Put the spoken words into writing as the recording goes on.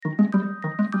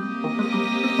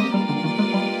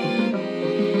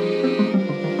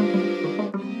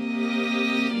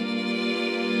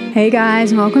Hey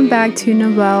guys, welcome back to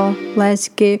Noelle. Let's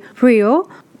get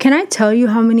real. Can I tell you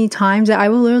how many times that I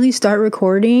will literally start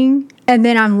recording and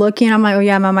then I'm looking, I'm like, oh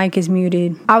yeah, my mic is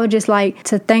muted. I would just like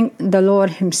to thank the Lord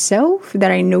himself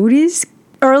that I noticed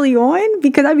early on,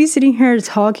 because I'd be sitting here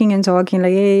talking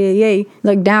like, yay,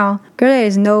 look down. Girl,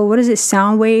 there's no,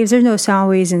 sound waves? There's no sound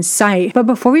waves in sight. But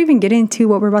before we even get into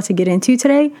what we're about to get into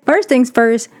today, first things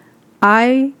first,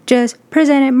 I just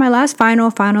presented my last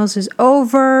finals is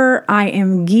over. I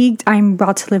am geeked. I'm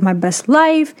about to live my best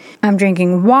life. I'm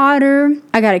drinking water.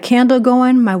 I got a candle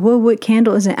going. My wood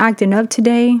candle isn't acting up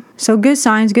today. So good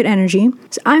signs, good energy.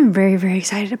 So I'm very, very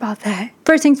excited about that.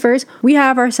 First things first, we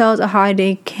have ourselves a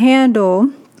holiday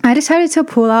candle. I decided to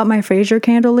pull out my Fraser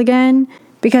candle again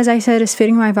because I said it's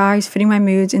fitting my vibes, fitting my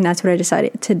moods, and that's what I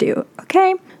decided to do.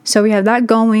 Okay, so we have that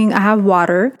going. I have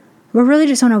water. We're really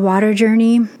just on a water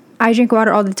journey. I drink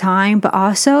water all the time, but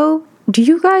also, do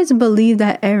you guys believe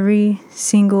that every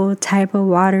single type of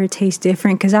water tastes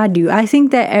different? Because I do. I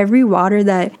think that every water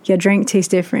that you drink tastes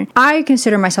different. I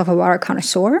consider myself a water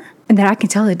connoisseur, and that I can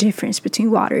tell the difference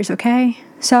between waters, okay?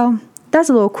 So,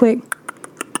 that's a little quick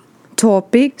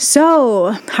topic.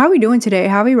 So, how are we doing today?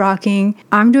 How are we rocking?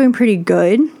 I'm doing pretty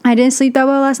good. I didn't sleep that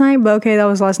well last night, but okay, that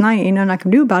was last night. Ain't nothing I can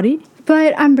do about it.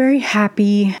 But I'm very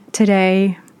happy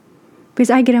today because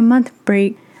I get a month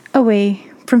break away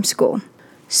from school.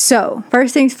 So,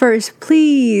 first things first,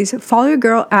 please follow your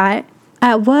girl at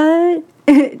what?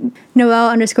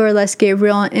 Noelle_let's get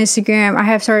real on Instagram. I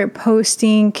have started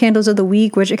posting candles of the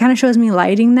week, which it kind of shows me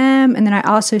lighting them. And then I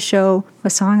also show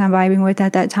what song I'm vibing with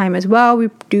at that time as well. We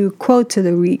do quotes of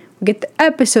the week. We get the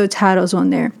episode titles on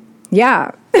there.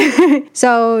 Yeah.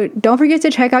 So don't forget to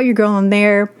check out your girl on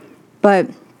there. But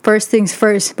first things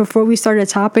first, before we start a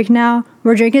topic now,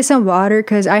 we're drinking some water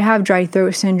because I have dry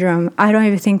throat syndrome. I don't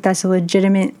even think that's a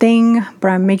legitimate thing, but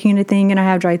I'm making it a thing and I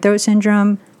have dry throat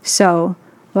syndrome. So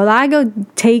while I go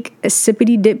take a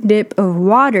sippity dip of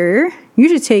water, you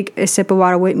should take a sip of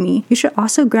water with me. You should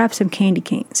also grab some candy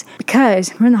canes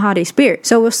because we're in the holiday spirit.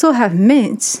 So we'll still have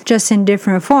mints, just in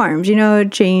different forms,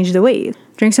 change the wave.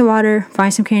 Drink some water,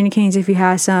 find some candy canes if you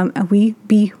have some, and we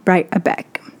be right back.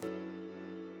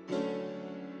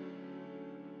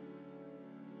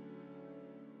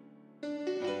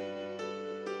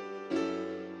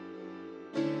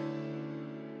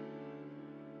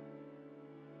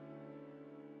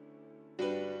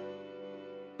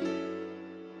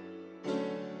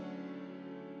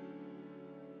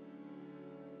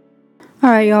 All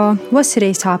right, y'all. What's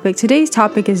today's topic? Today's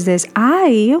topic is this.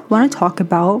 I want to talk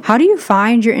about how do you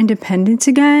find your independence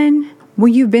again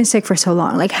when you've been sick for so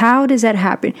long? Like, how does that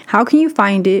happen? How can you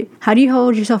find it? How do you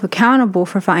hold yourself accountable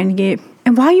for finding it?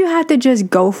 And why you have to just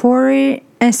go for it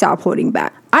and stop holding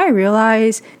back? I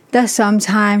realize that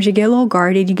sometimes you get a little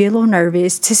guarded, you get a little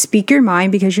nervous to speak your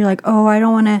mind because you're like, oh, I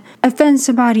don't want to offend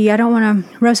somebody. I don't want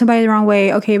to rub somebody the wrong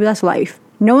way. Okay, but that's life.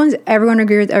 No one's ever going to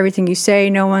agree with everything you say.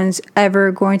 No one's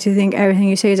ever going to think everything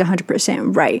you say is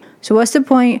 100% right. So what's the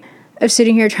point of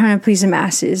sitting here trying to please the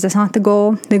masses? That's not the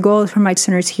goal. The goal is for my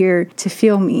listeners here to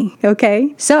feel me,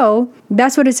 okay? So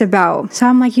that's what it's about. So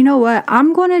I'm like, you know what?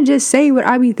 I'm going to just say what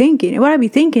I be thinking. And what I be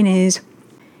thinking is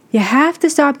you have to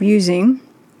stop using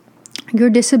your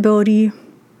disability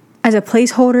as a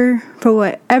placeholder for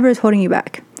whatever is holding you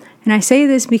back. And I say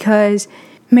this because,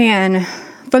 man,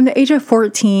 from the age of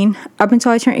 14 up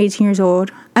until I turned 18 years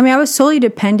old, I was solely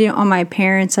dependent on my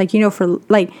parents.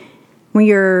 When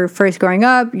you're first growing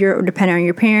up, you're dependent on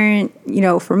your parent,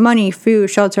 for money, food,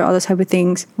 shelter, all those type of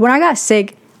things. When I got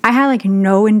sick, I had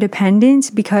no independence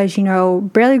because,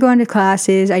 barely going to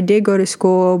classes. I did go to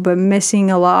school, but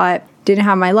missing a lot. Didn't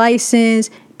have my license.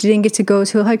 Didn't get to go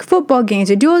to football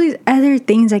games or do all these other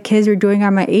things that kids were doing at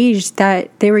my age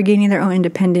that they were gaining their own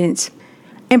independence.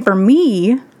 And for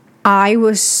me, I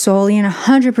was solely and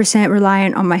 100%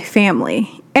 reliant on my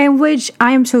family, and which I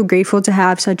am so grateful to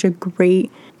have such a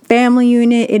great family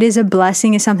unit. It is a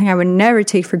blessing. It's something I would never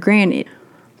take for granted.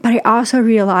 But I also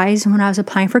realized when I was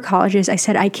applying for colleges, I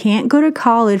said, I can't go to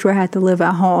college where I have to live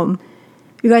at home.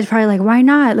 You guys are probably like, why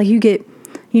not? You get,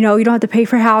 you don't have to pay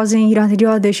for housing. You don't have to do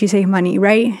all this. You save money,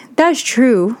 right? That's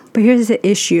true. But here's the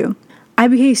issue. I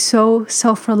became so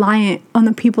self-reliant on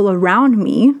the people around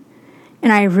me.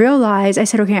 And I realized, I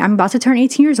said, okay, I'm about to turn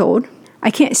 18 years old.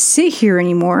 I can't sit here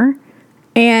anymore.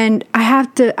 And I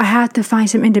have to find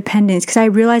some independence because I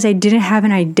realized I didn't have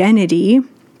an identity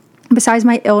besides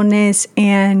my illness,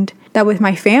 and that with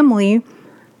my family,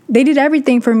 they did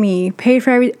everything for me, paid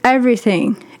for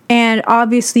everything. And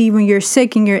obviously when you're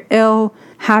sick and you're ill,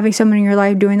 having someone in your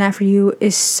life doing that for you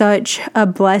is such a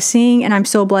blessing. And I'm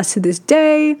still blessed to this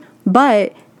day.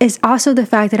 But it's also the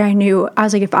fact that I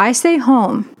was like, if I stay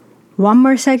home, one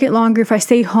more second longer, if I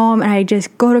stay home and I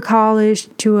just go to college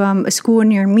to a school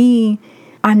near me,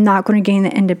 I'm not going to gain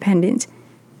the independence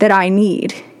that I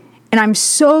need. And I'm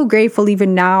so grateful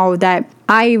even now that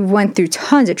I went through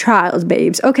tons of trials,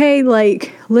 babes. Okay,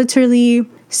 like literally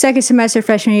second semester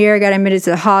freshman year, I got admitted to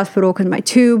the hospital because my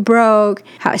tube broke,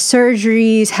 had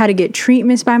surgeries, had to get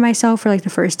treatments by myself for like the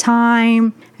first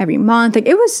time every month. Like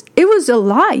it was a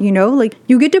lot, you know, like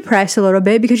you get depressed a little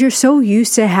bit because you're so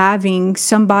used to having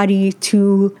somebody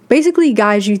to basically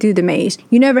guide you through the maze.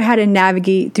 You never had to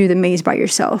navigate through the maze by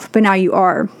yourself, but now you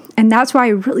are. And that's why I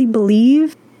really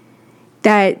believe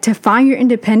that to find your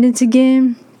independence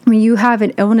again, when you have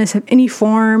an illness of any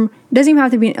form, it doesn't even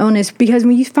have to be an illness, because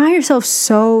when you find yourself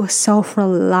so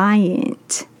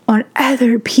self-reliant on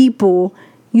other people,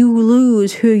 you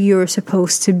lose who you're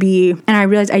supposed to be. And I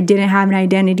realized I didn't have an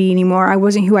identity anymore. I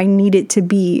wasn't who I needed to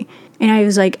be. And I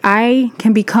was like, I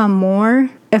can become more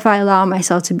if I allow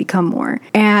myself to become more.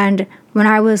 And when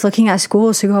I was looking at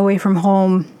schools to go away from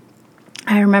home,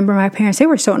 I remember my parents, they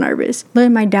were so nervous.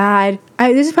 Literally my dad,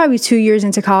 this is probably 2 years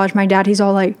into college, my dad, he's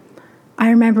all like, I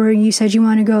remember you said you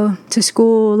want to go to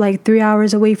school like 3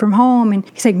 hours away from home. And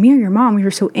he's like, me or your mom, we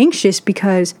were so anxious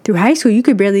because through high school, you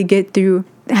could barely get through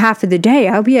half of the day.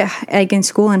 I'll be in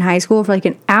school in high school for like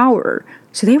an hour.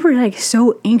 So they were like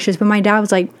so anxious. But my dad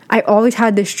was like, I always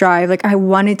had this drive. Like I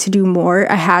wanted to do more.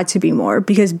 I had to be more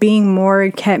because being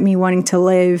more kept me wanting to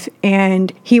live.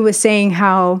 And he was saying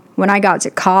how when I got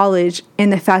to college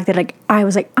and the fact that like, I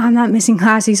was like, I'm not missing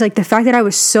classes. He's like, the fact that I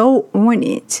was so on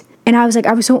it. And I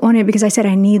was so on it because I said,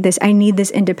 I need this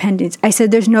independence. I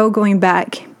said, there's no going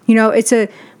back. You know, it's a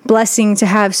blessing to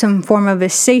have some form of a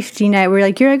safety net where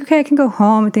like, you're like, okay, I can go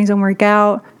home and things don't work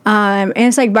out. And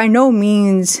it's like, by no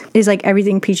means is like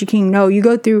everything peachy keen. No, you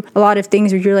go through a lot of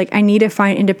things where you're like, I need to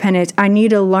find independence. I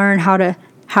need to learn how to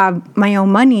have my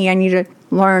own money. I need to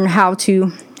learn how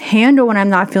to handle when I'm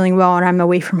not feeling well and I'm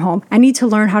away from home. I need to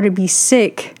learn how to be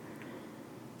sick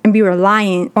and be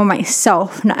reliant on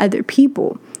myself, not other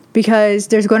people. Because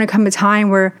there's going to come a time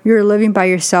where you're living by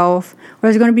yourself, or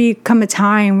there's going to come a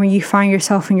time when you find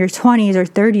yourself in your 20s or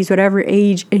 30s, whatever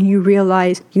age, and you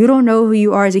realize you don't know who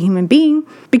you are as a human being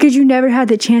because you never had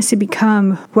the chance to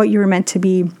become what you were meant to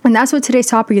be. And that's what today's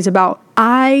topic is about.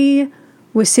 I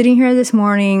was sitting here this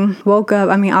morning, woke up.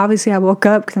 I mean, obviously I woke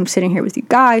up because I'm sitting here with you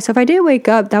guys. So if I did wake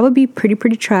up, that would be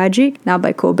pretty tragic. Now,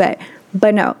 by cool bet.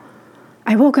 But no,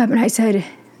 I woke up and I said,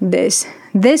 this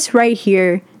right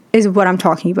here is what I'm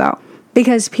talking about.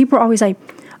 Because people are always like,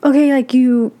 okay, like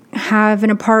you have an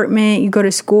apartment, you go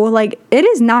to school. Like it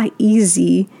is not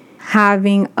easy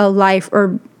having a life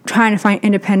or trying to find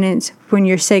independence when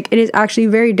you're sick. It is actually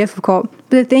very difficult. But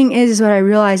the thing is what I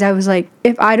realized, I was like,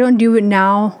 if I don't do it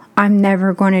now, I'm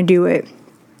never going to do it.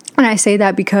 And I say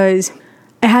that because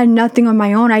I had nothing on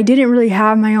my own. I didn't really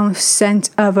have my own sense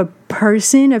of a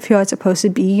person, of who it's supposed to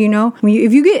be, you know?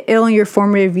 If you get ill in your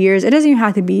formative years, it doesn't even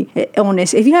have to be an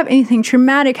illness. If you have anything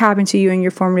traumatic happen to you in your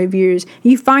formative years,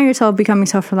 you find yourself becoming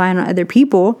self-reliant on other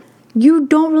people, you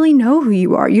don't really know who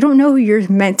you are. You don't know who you're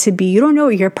meant to be. You don't know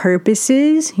what your purpose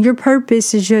is. Your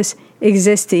purpose is just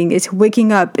existing. It's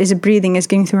waking up, it's breathing, it's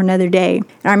getting through another day.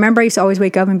 And I remember I used to always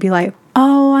wake up and be like,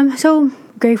 oh, I'm so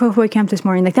grateful for waking up this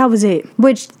morning. Like that was it.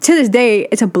 Which to this day,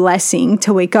 it's a blessing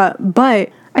to wake up. But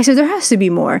I said, there has to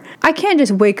be more. I can't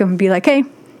just wake up and be like, hey,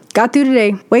 got through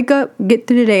today. Wake up, get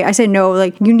through the day. I said, no,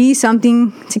 like you need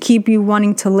something to keep you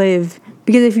wanting to live.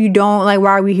 Because if you don't, like,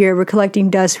 why are we here? We're collecting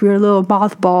dust. We're little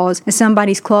mothballs in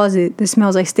somebody's closet that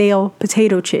smells like stale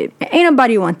potato chip. Ain't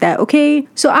nobody want that, okay?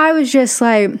 So I was just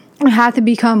like, I have to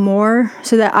become more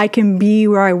so that I can be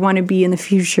where I want to be in the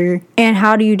future. And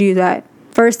how do you do that?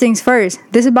 First things first,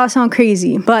 this is about to sound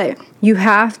crazy, but you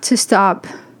have to stop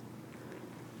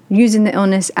using the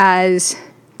illness as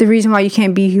the reason why you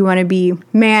can't be who you want to be.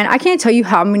 Man, I can't tell you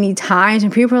how many times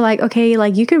when people are like, okay,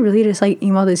 like you could really just like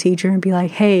email the teacher and be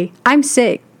like, hey, I'm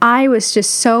sick. I was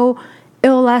just so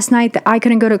ill last night that I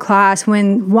couldn't go to class,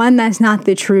 when one, that's not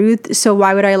the truth. So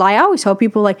why would I lie? I always tell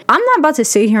people, like, I'm not about to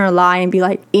sit here and lie and be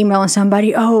like emailing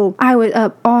somebody, oh, I was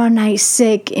up all night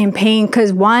sick in pain.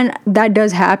 Because one, that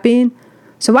does happen.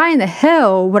 So why in the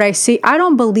hell would I say, I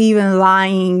don't believe in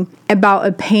lying about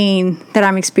a pain that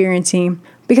I'm experiencing.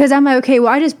 Because I'm like, okay,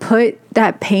 well, I just put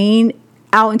that pain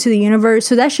out into the universe.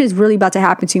 So that shit's really about to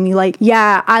happen to me. Like,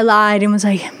 yeah, I lied and was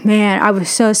like, man, I was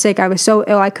so sick. I was so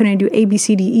ill. I couldn't do A, B,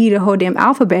 C, D, E, the whole damn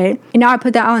alphabet. And now I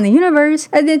put that out in the universe.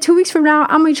 And then 2 weeks from now,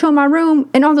 I'm going to chill in my room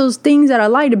and all those things that I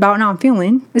lied about now I'm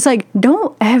feeling. It's like,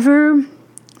 don't ever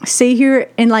sit here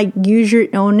and like use your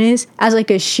illness as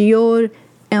like a shield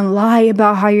and lie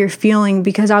about how you're feeling.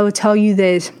 Because I will tell you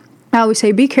this, I always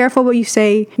say, be careful what you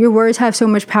say. Your words have so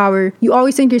much power. You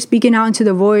always think you're speaking out into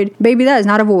the void. Baby, that is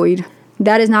not a void.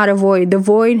 That is not a void. The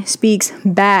void speaks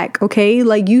back, okay?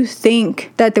 Like, you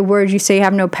think that the words you say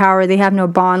have no power, they have no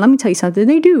bond. Let me tell you something,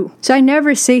 they do. So I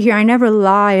never sit here, I never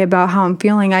lie about how I'm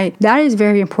feeling. That is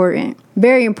very important.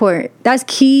 Very important. That's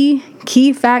key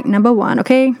fact number 1,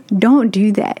 okay? Don't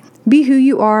do that. Be who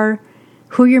you are,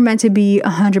 who you're meant to be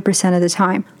 100% of the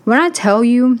time. When I tell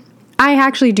you, I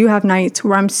actually do have nights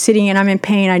where I'm sitting and I'm in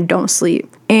pain, I don't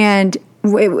sleep. And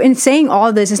in saying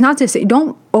all this, it's not to say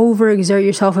don't overexert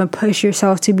yourself and push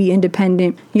yourself to be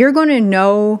independent. You're going to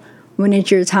know when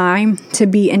it's your time to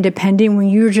be independent, when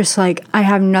you're just like, I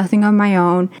have nothing on my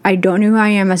own. I don't know who I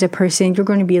am as a person. You're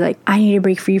going to be like, I need to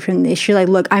break free from this. You're like,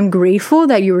 look, I'm grateful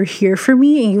that you were here for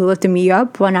me and you lifted me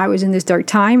up when I was in this dark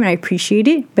time, and I appreciate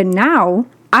it. But now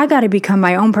I got to become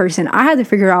my own person. I had to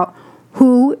figure out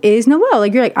who is Noelle.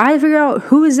 Like, you're like, I have to figure out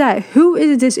who is that? Who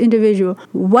is this individual?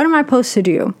 What am I supposed to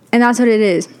do? And that's what it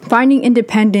is. Finding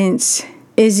independence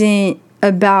isn't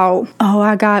about, oh,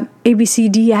 I got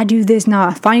ABCD, I do this.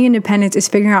 Nah, finding independence is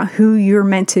figuring out who you're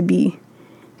meant to be.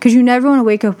 Because you never want to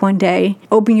wake up one day,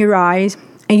 open your eyes,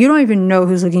 and you don't even know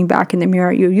who's looking back in the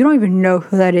mirror at you. You don't even know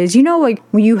who that is. You know, like,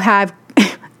 when you have,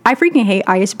 I freaking hate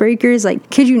icebreakers. Like,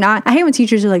 kid you not, I hate when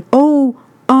teachers are like,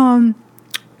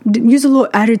 use a little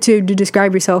adjective to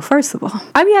describe yourself. First of all,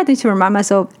 I be having to remind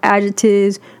myself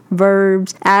adjectives,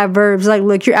 verbs, adverbs. Like,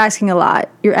 look, you're asking a lot.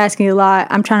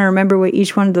 I'm trying to remember what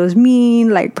each one of those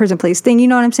mean, like person, place, thing. You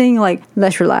know what I'm saying? Like,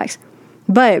 let's relax.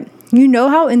 But you know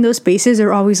how in those spaces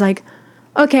they're always like,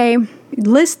 okay,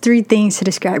 list 3 things to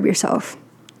describe yourself.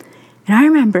 And I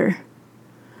remember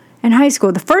in high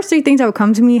school, the first 3 things that would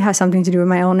come to me has something to do with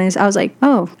my illness. I was like,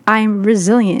 oh, I'm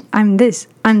resilient. I'm this.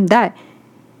 I'm that.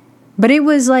 But it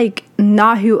was like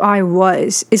not who I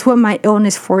was. It's what my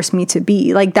illness forced me to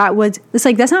be. Like, it's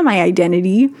like, that's not my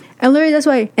identity. And literally, that's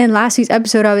why in last week's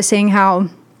episode, I was saying how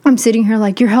I'm sitting here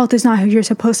like, your health is not who you're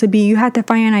supposed to be. You have to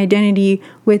find an identity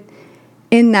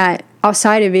within that,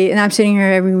 outside of it. And I'm sitting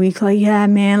here every week like, yeah,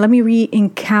 man, let me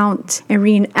recount and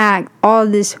reenact all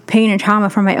this pain and trauma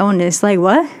from my illness. Like,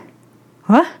 what?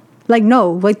 Like,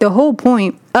 no. Like, the whole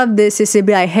point of this is to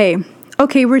be like, hey,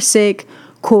 okay, we're sick.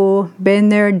 Cool, been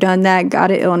there, done that,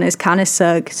 got an illness, kind of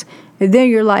sucks. And then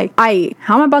you're like,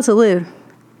 how am I about to live?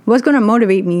 What's going to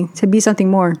motivate me to be something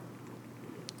more?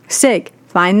 Sick,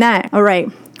 find that. All right,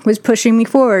 what's pushing me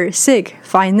forward? Sick,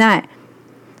 find that.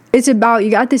 It's about, you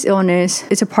got this illness,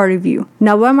 it's a part of you.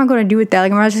 Now, what am I going to do with that?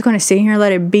 Like, am I just going to sit here and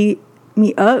let it beat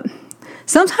me up?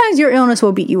 Sometimes your illness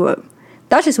will beat you up.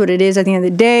 That's just what it is at the end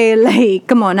of the day. Like,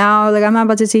 come on now. Like, I'm not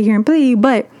about to sit here and plead,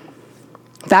 but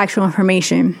factual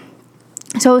information.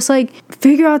 So it's like,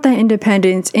 figure out that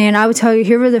independence. And I would tell you,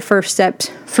 here were the first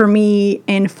steps for me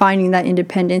in finding that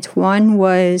independence. One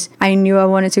was, I knew I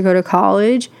wanted to go to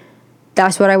college.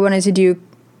 That's what I wanted to do.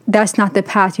 That's not the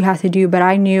path you have to do. But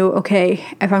I knew, okay,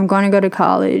 if I'm going to go to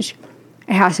college,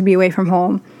 it has to be away from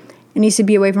home. It needs to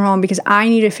be away from home because I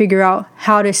need to figure out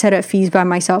how to set up fees by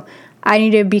myself. I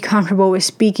need to be comfortable with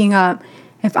speaking up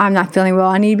if I'm not feeling well.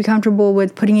 I need to be comfortable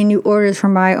with putting in new orders for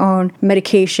my own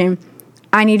medication.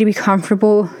 I need to be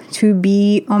comfortable to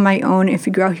be on my own and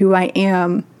figure out who I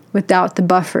am without the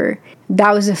buffer.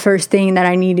 That was the first thing that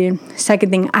I needed. Second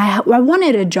thing, I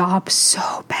wanted a job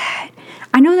so bad.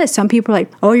 I know that some people are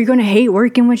like, oh, you're going to hate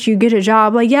working once you get a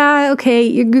job. Like, yeah, okay,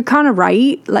 you're kind of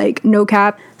right. Like, no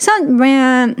cap. Some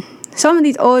of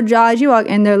these old jobs, you walk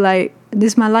in, they're like,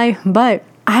 this is my life. But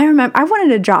I remember I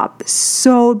wanted a job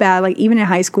so bad. Like, even in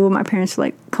high school, my parents were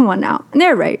like, come on now. And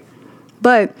they're right.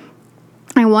 But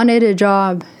I wanted a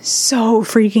job so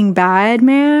freaking bad,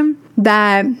 man,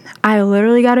 that I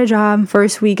literally got a job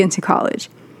first week into college.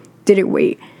 Didn't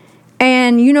wait.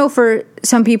 And, you know, for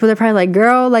some people, they're probably like,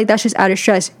 girl, like, that's just out of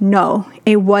stress. No,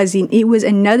 it wasn't. It was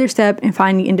another step in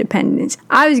finding independence.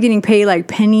 I was getting paid like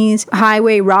pennies,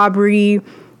 highway robbery.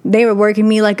 They were working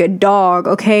me like a dog,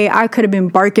 okay? I could have been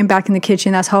barking back in the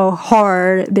kitchen. That's how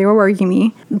hard they were working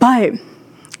me. But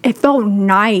it felt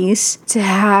nice to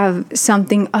have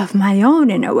something of my own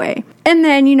in a way. And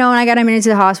then, you know, when I got admitted to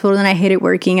the hospital, then I hated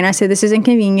working. And I said, this is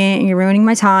inconvenient and you're ruining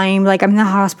my time. Like, I'm in the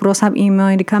hospital, stop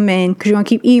emailing to come in because you're going to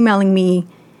keep emailing me.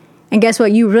 And guess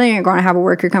what? You really aren't going to have a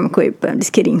worker come and quit. But I'm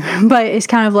just kidding. But it's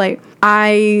kind of like,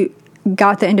 I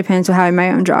got the independence of having my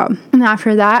own job. And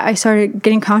after that, I started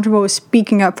getting comfortable with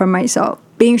speaking up for myself.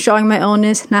 Being strong in my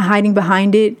illness, not hiding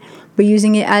behind it, but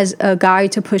using it as a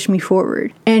guide to push me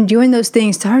forward. And doing those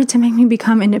things started to make me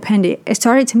become independent. It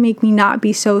started to make me not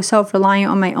be so self-reliant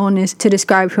on my illness to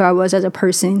describe who I was as a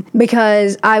person.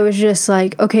 Because I was just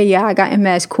like, okay, yeah, I got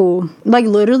MS, cool. Like,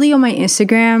 literally on my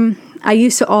Instagram, I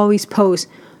used to always post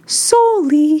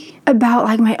solely about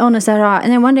like my illness at all.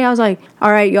 And then one day I was like,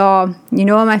 all right, y'all, you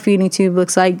know what my feeding tube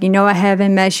looks like. You know I have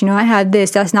MS. You know I have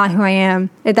this. That's not who I am.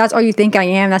 If that's all you think I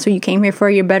am, that's what you came here for.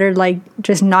 You better like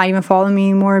just not even follow me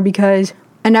anymore. Because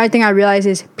another thing I realized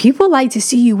is people like to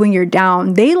see you when you're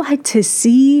down. They like to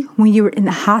see when you were in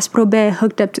the hospital bed,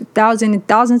 hooked up to thousands and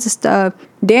thousands of stuff,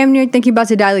 damn near thinking about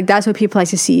to die. Like that's what people like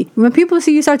to see. When people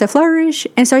see you start to flourish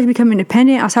and start to become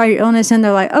independent outside your illness, and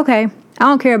they're like, okay, I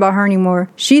don't care about her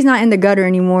anymore. She's not in the gutter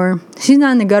anymore. She's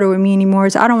not in the gutter with me anymore.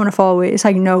 So I don't want to follow it. It's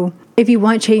like, no. If you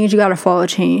want change, you got to follow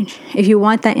change. If you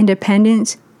want that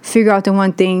independence, figure out the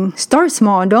one thing. Start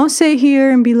small. Don't sit here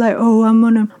and be like, oh, I'm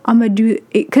gonna do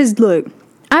it. Because look,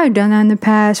 I've done that in the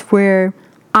past where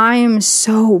I am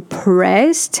so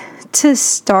pressed to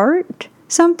start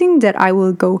something that I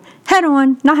will go head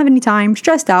on, not have any time,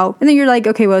 stressed out. And then you're like,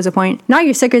 okay, what was the point? Now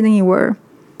you're sicker than you were.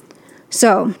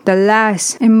 So the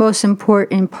last and most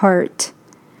important part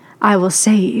I will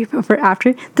save for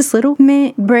after this little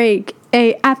mint break.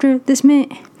 After this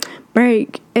mint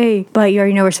break. But you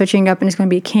already know we're switching up and it's going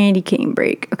to be a candy cane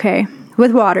break, okay?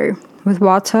 With water.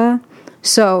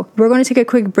 So we're going to take a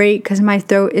quick break because my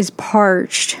throat is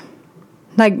parched.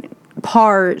 Like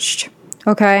parched,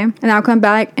 okay? And I'll come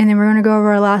back and then we're going to go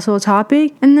over our last little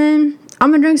topic. And then I'm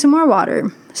going to drink some more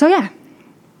water. So yeah.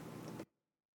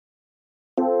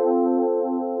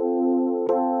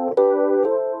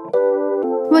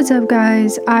 What's up,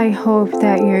 guys? I hope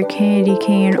that your candy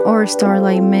cane or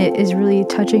Starlight mint is really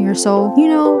touching your soul. You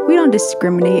know, we don't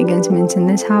discriminate against mints in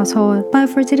this household. But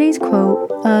for today's quote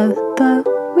of the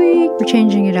week, we're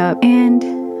changing it up. And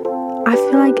I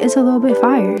feel like it's a little bit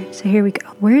fire. So here we go.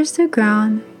 Where's the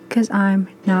ground? Because I'm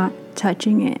not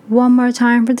touching it. One more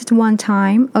time for this one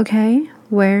time, okay?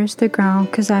 Where's the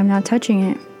ground? Because I'm not touching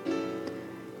it.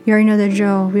 You already know the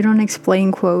drill. We don't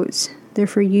explain quotes. They're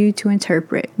for you to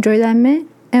interpret. Enjoy that mint.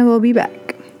 And we'll be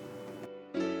back.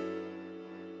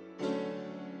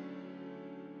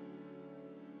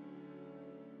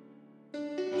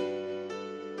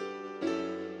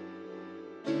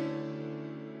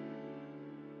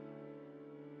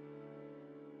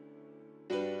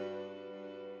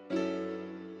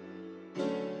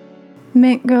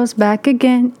 Mint girl's back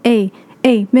again.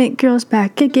 Mint girl's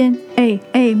back again.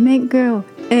 Mint girl.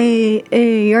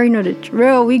 You already know the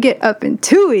drill. We get up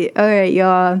into it. All right,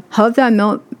 y'all. Hope that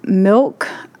milk.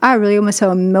 I really almost said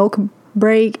a milk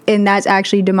break, and that's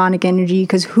actually demonic energy.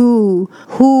 Because who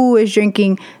is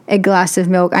drinking a glass of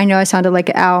milk? I know I sounded like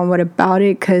an owl. And what about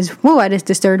it? Because I just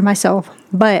disturbed myself.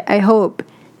 But I hope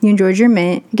you enjoyed your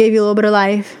mint. It gave you a little bit of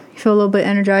life. You feel a little bit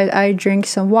energized. I drank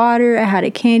some water. I had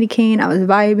a candy cane. I was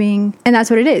vibing, and that's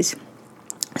what it is.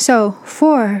 So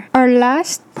for our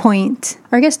last point,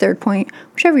 or I guess third point,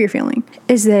 whichever you're feeling,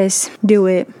 is this: do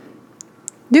it.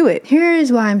 Here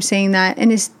is why I'm saying that,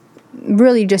 and it's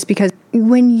really just because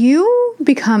when you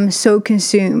become so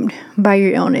consumed by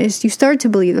your illness, you start to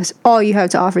believe that's all you have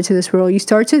to offer to this world. You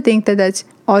start to think that that's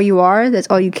all you are, that's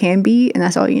all you can be, and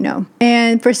that's all you know.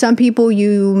 And for some people,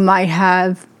 you might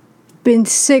have been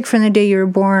sick from the day you were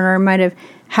born, or it might have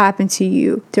happened to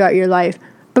you throughout your life.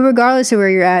 But regardless of where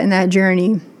you're at in that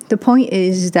journey, the point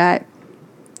is that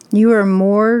you are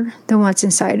more than what's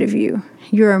inside of you.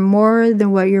 You are more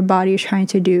than what your body is trying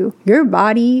to do. Your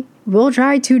body will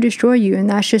try to destroy you, and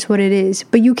that's just what it is.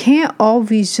 But you can't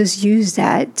always just use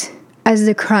that as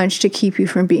the crunch to keep you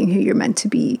from being who you're meant to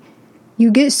be.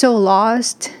 You get so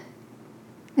lost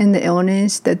in the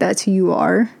illness that that's who you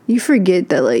are. You forget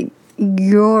that, like,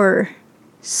 you're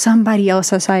somebody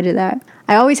else outside of that.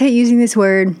 I always hate using this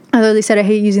word. I literally said I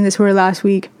hate using this word last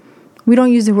week. We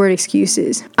don't use the word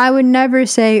excuses. I would never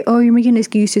say, oh, you're making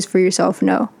excuses for yourself.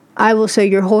 No. I will say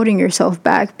you're holding yourself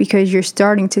back because you're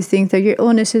starting to think that your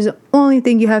illness is the only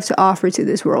thing you have to offer to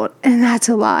this world. And that's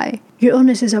a lie. Your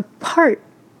illness is a part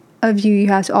of you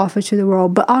have to offer to the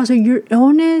world. But also your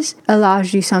illness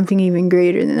allows you something even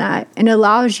greater than that. And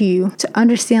allows you to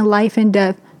understand life and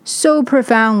death so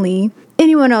profoundly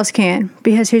anyone else can.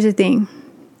 Because here's the thing.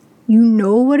 You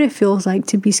know what it feels like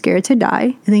to be scared to die,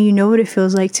 and then you know what it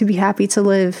feels like to be happy to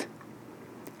live.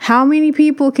 How many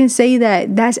people can say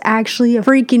that? That's actually a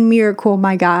freaking miracle,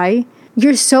 my guy.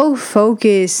 You're so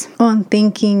focused on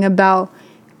thinking about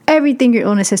everything your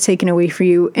illness has taken away from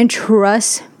you. And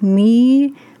trust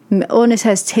me, my illness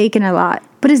has taken a lot,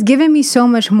 but it's given me so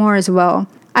much more as well.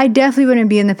 I definitely wouldn't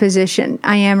be in the position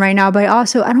I am right now, but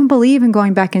also I don't believe in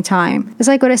going back in time. It's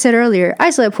like what I said earlier. I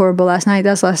slept horrible last night.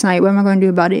 That's last night. What am I going to do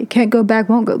about it? Can't go back,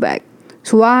 won't go back.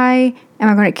 So why am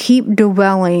I going to keep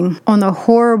dwelling on the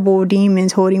horrible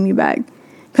demons holding me back?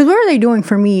 Because what are they doing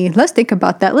for me? Let's think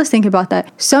about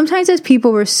that. Sometimes as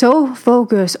people, we're so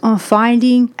focused on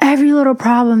finding every little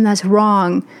problem that's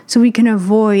wrong so we can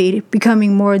avoid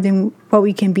becoming more than what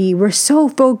we can be. We're so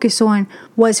focused on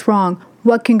what's wrong,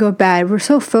 what can go bad. We're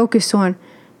so focused on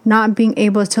not being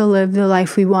able to live the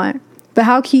life we want. But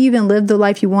how can you even live the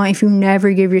life you want if you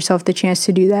never give yourself the chance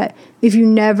to do that? If you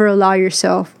never allow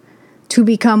yourself to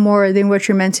become more than what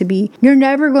you're meant to be? You're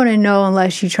never going to know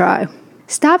unless you try.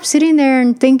 Stop sitting there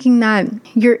and thinking that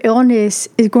your illness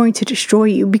is going to destroy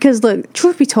you. Because look,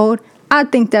 truth be told, I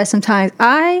think that sometimes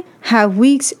I have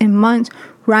weeks and months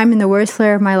where I'm in the worst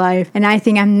flare of my life and I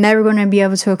think I'm never going to be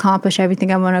able to accomplish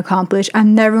everything I want to accomplish.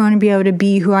 I'm never going to be able to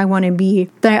be who I want to be.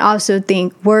 But I also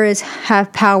think words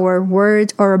have power.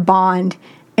 Words are a bond.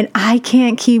 And I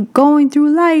can't keep going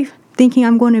through life thinking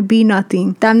I'm going to be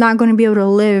nothing, that I'm not going to be able to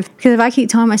live. Because if I keep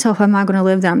telling myself I'm not going to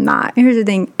live, then I'm not. And here's the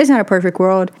thing, it's not a perfect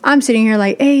world. I'm sitting here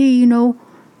like, hey,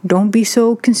 don't be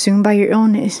so consumed by your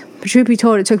illness. But truth be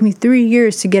told, it took me 3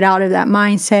 years to get out of that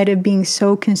mindset of being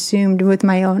so consumed with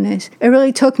my illness. It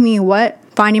really took me,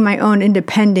 finding my own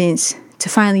independence to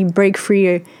finally break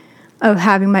free of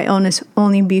having my illness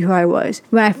only be who I was.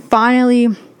 When I finally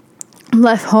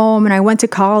left home and I went to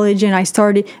college and I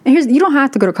started, and you don't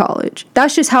have to go to college.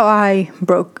 That's just how I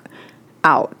broke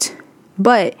out.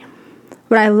 But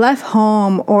when I left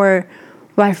home, or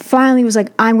when I finally was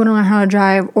like, I'm going to learn how to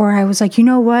drive, or I was like, you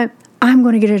know what? I'm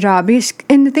going to get a job.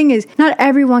 And the thing is, not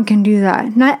everyone can do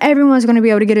that. Not everyone's going to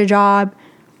be able to get a job,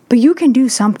 but you can do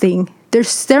something. There's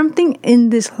something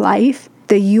in this life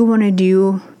that you want to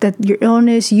do, that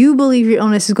you believe your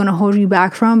illness is going to hold you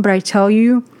back from, but I tell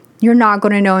you, you're not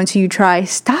going to know until you try.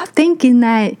 Stop thinking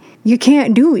that you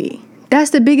can't do it. That's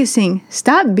the biggest thing.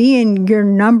 Stop being your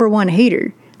number one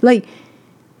hater. Like,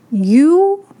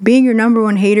 you being your number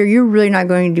one hater, you're really not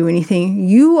going to do anything.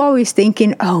 You always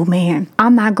thinking, oh man,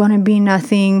 I'm not going to be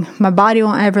nothing. My body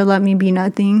won't ever let me be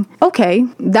nothing. Okay,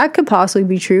 that could possibly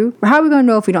be true. But how are we going to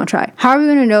know if we don't try? How are we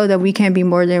going to know that we can't be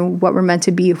more than what we're meant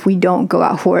to be if we don't go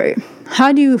out for it?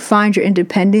 How do you find your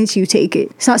independence? You take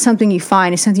it. It's not something you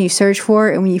find. It's something you search for.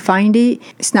 And when you find it,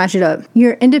 snatch it up.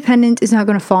 Your independence is not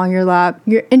going to fall in your lap.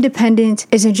 Your independence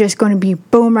isn't just going to be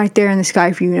boom right there in the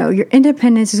sky for you. Your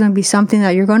independence is going to be something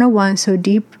that you're going to want so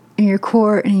deep in your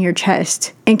core and in your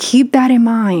chest. And keep that in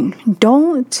mind.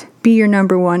 Don't be your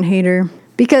number one hater.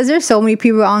 Because there's so many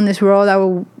people out in this world that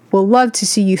will love to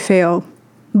see you fail.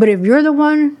 But if you're the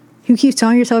one who keeps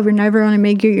telling yourself you're never going to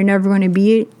make it, you're never going to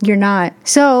be it, you're not.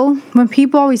 So when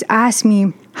people always ask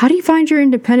me, how do you find your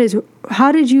independence?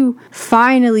 How did you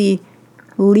finally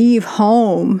leave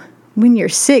home when you're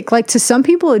sick? Like, to some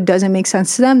people, it doesn't make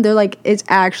sense to them. They're like, it's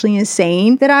actually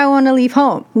insane that I want to leave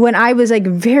home. When I was like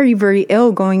very, very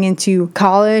ill going into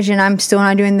college and I'm still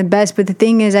not doing the best. But the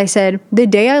thing is, I said, the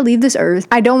day I leave this earth,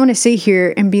 I don't want to sit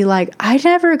here and be like, I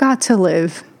never got to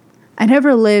live. I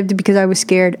never lived because I was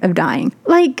scared of dying.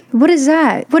 Like, what is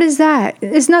that? What is that?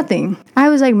 It's nothing. I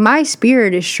was like, my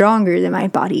spirit is stronger than my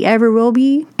body ever will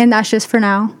be. And that's just for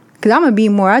now. Because I'm going to be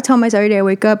more. I tell myself every day I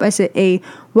wake up, I said, hey,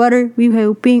 what are we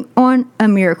hoping on? A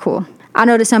miracle. I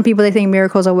know that some people, they think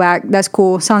miracles are whack. That's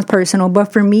cool. Sounds personal.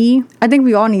 But for me, I think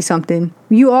we all need something.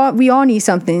 We all need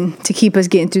something to keep us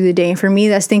getting through the day. And for me,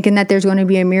 that's thinking that there's going to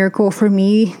be a miracle. For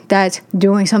me, that's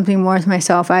doing something more with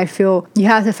myself. I feel you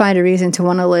have to find a reason to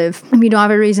want to live. If you don't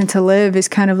have a reason to live, it's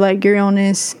kind of like your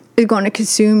illness is going to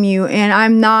consume you. And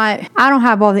I don't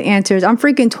have all the answers. I'm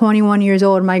freaking 21 years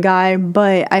old, my guy.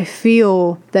 But I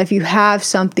feel that if you have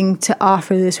something to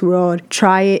offer this world,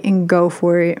 try it and go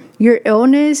for it. Your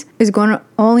illness is going to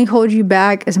only hold you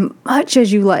back as much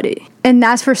as you let it. And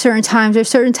that's for certain times. There's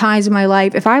certain times in my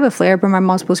life, if I have a flare-up in my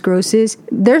multiple sclerosis,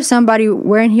 there's somebody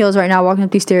wearing heels right now walking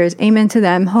up these stairs. Amen to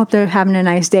them. Hope they're having a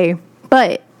nice day.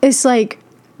 But it's like,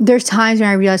 there's times when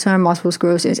I realize when I'm multiple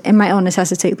sclerosis and my illness has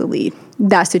to take the lead.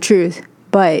 That's the truth.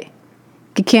 But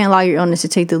you can't allow your illness to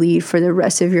take the lead for the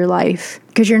rest of your life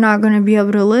because you're not going to be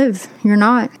able to live. You're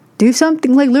not. Do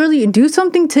something, like literally do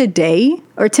something today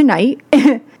or tonight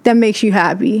that makes you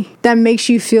happy, that makes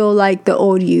you feel like the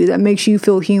old you, that makes you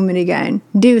feel human again.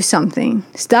 Do something.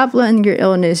 Stop letting your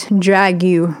illness drag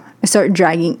you. Start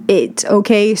dragging it,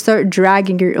 okay? Start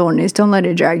dragging your illness. Don't let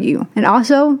it drag you. And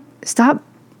also, stop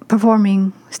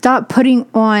performing. Stop putting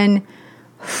on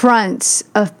fronts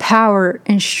of power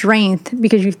and strength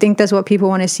because you think that's what people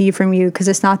want to see from you, because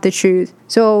it's not the truth.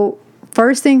 So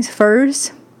first things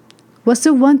first, what's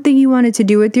the one thing you wanted to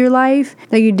do with your life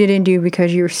that you didn't do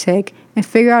because you were sick? And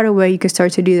figure out a way you could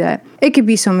start to do that. It could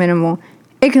be so minimal.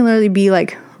 It can literally be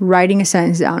like writing a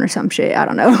sentence down or some shit. I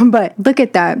don't know. But look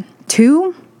at that.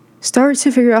 2, start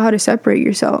to figure out how to separate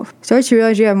yourself. Start to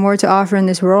realize you have more to offer in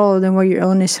this world than what your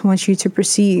illness wants you to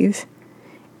perceive.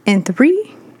 And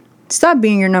 3, stop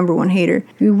being your number one hater.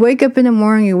 You wake up in the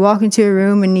morning, you walk into a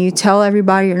room and you tell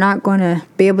everybody you're not going to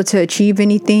be able to achieve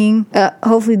anything.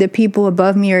 Hopefully the people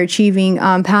above me are achieving,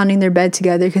 pounding their bed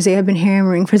together because they have been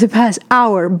hammering for the past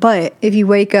hour. But if you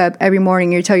wake up every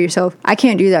morning, you tell yourself, I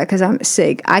can't do that because I'm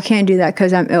sick. I can't do that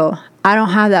because I'm ill. I don't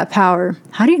have that power.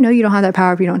 How do you know you don't have that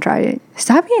power if you don't try it?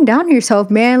 Stop being down on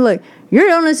yourself, man. Look, your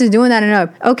illness is doing that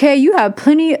enough. Okay, you have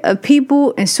plenty of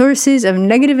people and sources of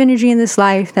negative energy in this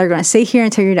life that are going to sit here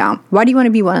and tear you down. Why do you want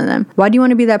to be one of them? Why do you want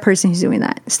to be that person who's doing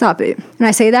that? Stop it. And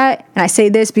I say that, and I say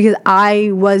this because I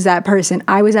was that person.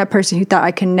 I was that person who thought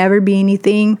I could never be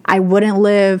anything. I wouldn't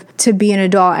live to be an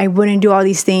adult. I wouldn't do all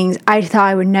these things. I thought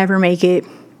I would never make it.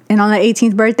 And on the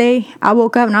 18th birthday, I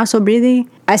woke up and I was so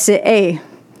breathing. I said, hey,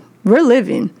 we're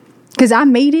living. Because I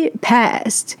made it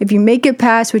past. If you make it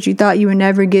past what you thought you would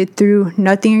never get through,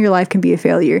 nothing in your life can be a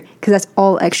failure. Because that's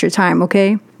all extra time,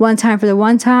 okay? One time for the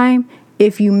one time.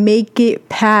 If you make it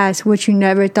past what you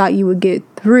never thought you would get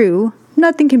through,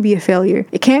 nothing can be a failure.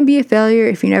 It can't be a failure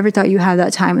if you never thought you had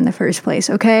that time in the first place,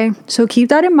 okay? So keep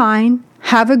that in mind.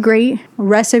 Have a great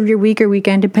rest of your week or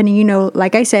weekend, depending,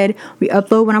 like I said, we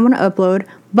upload when I want to upload.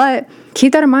 But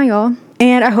keep that in mind, y'all.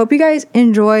 And I hope you guys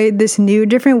enjoy this new,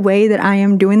 different way that I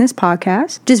am doing this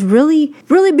podcast. Just really,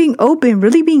 really being open,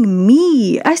 really being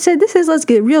me. I said, this is Let's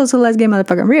Get Real, so let's get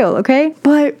motherfucking real, okay?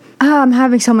 But I'm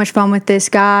having so much fun with this,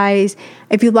 guys.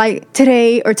 If you like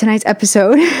today or tonight's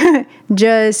episode,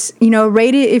 just,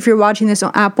 rate it if you're watching this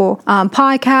on Apple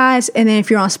Podcasts. And then if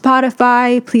you're on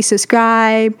Spotify, please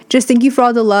subscribe. Just thank you for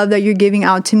all the love that you're giving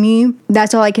out to me.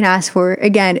 That's all I can ask for.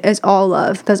 Again, it's all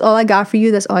love. That's all I got for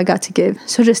you. That's all I got to give.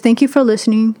 So just thank you for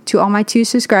listening to all my 2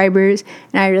 subscribers.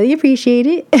 And I really appreciate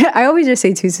it. I always just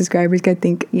say 2 subscribers because I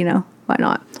think, why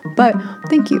not? But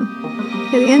thank you.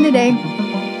 At the end of the day,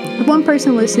 if one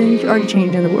person listens, you're already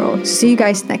changing the world. See you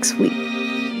guys next week.